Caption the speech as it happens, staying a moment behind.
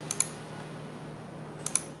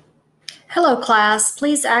Hello class,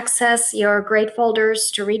 please access your grade folders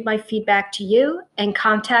to read my feedback to you and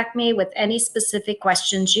contact me with any specific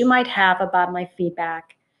questions you might have about my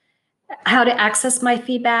feedback. How to access my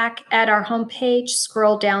feedback: at our homepage,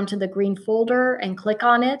 scroll down to the green folder and click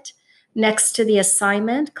on it. Next to the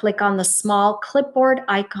assignment, click on the small clipboard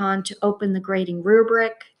icon to open the grading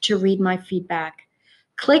rubric to read my feedback.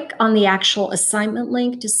 Click on the actual assignment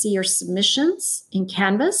link to see your submissions in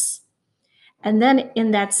Canvas. And then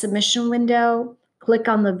in that submission window, click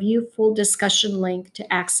on the View Full Discussion link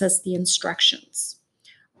to access the instructions.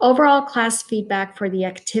 Overall class feedback for the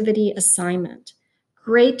activity assignment.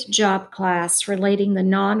 Great job, class, relating the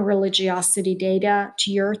non-religiosity data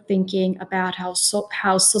to your thinking about how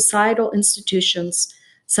societal institutions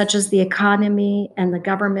such as the economy and the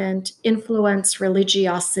government influence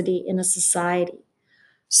religiosity in a society.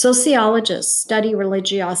 Sociologists study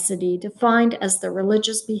religiosity defined as the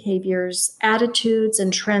religious behaviors, attitudes,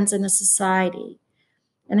 and trends in a society,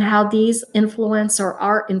 and how these influence or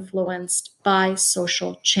are influenced by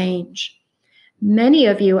social change. Many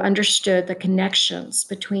of you understood the connections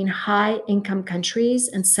between high-income countries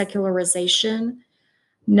and secularization.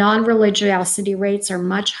 Non-religiosity rates are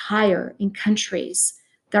much higher in countries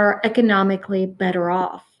that are economically better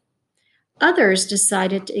off. Others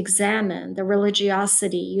decided to examine the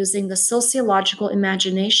religiosity using the sociological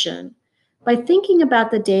imagination by thinking about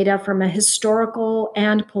the data from a historical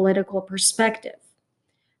and political perspective.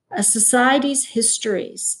 A society's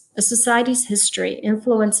history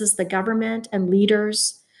influences the government and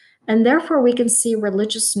leaders, and therefore we can see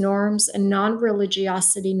religious norms and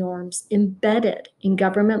non-religiosity norms embedded in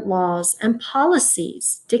government laws and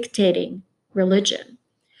policies dictating religion.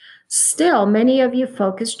 Still, many of you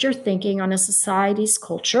focused your thinking on a society's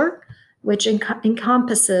culture, which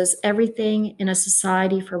encompasses everything in a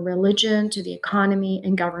society from religion to the economy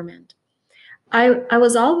and government. I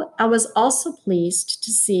was also pleased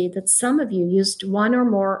to see that some of you used one or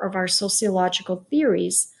more of our sociological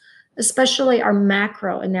theories, especially our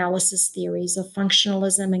macro analysis theories of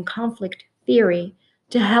functionalism and conflict theory,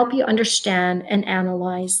 to help you understand and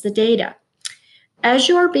analyze the data. As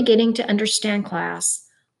you are beginning to understand, class,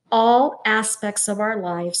 all aspects of our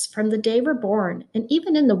lives from the day we're born and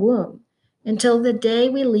even in the womb until the day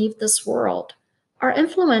we leave this world are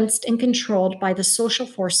influenced and controlled by the social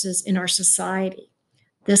forces in our society.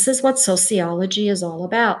 This is what sociology is all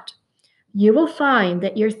about. You will find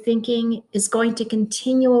that your thinking is going to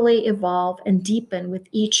continually evolve and deepen with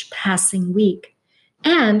each passing week.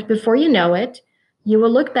 And before you know it, you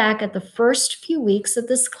will look back at the first few weeks of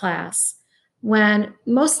this class when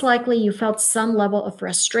most likely you felt some level of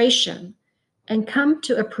frustration and come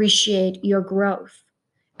to appreciate your growth.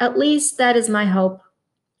 At least that is my hope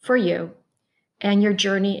for you and your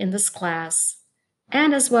journey in this class,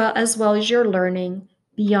 and as well as your learning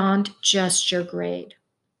beyond just your grade.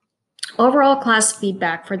 Overall class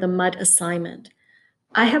feedback for the MUD assignment.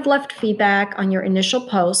 I have left feedback on your initial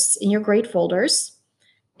posts in your grade folders,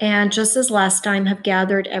 and just as last time, have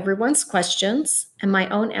gathered everyone's questions and my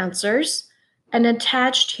own answers and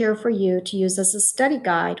attached here for you to use as a study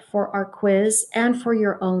guide for our quiz and for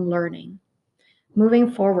your own learning. Moving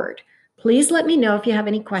forward, please let me know if you have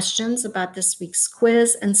any questions about this week's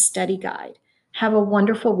quiz and study guide. Have a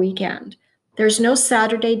wonderful weekend. There's no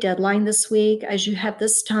Saturday deadline this week, as you have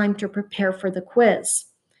this time to prepare for the quiz.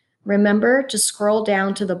 Remember to scroll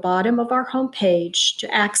down to the bottom of our homepage to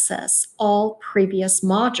access all previous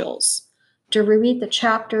modules, to read the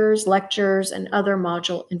chapters, lectures, and other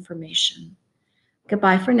module information.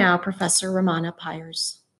 Goodbye for now, Professor Romana Pyers.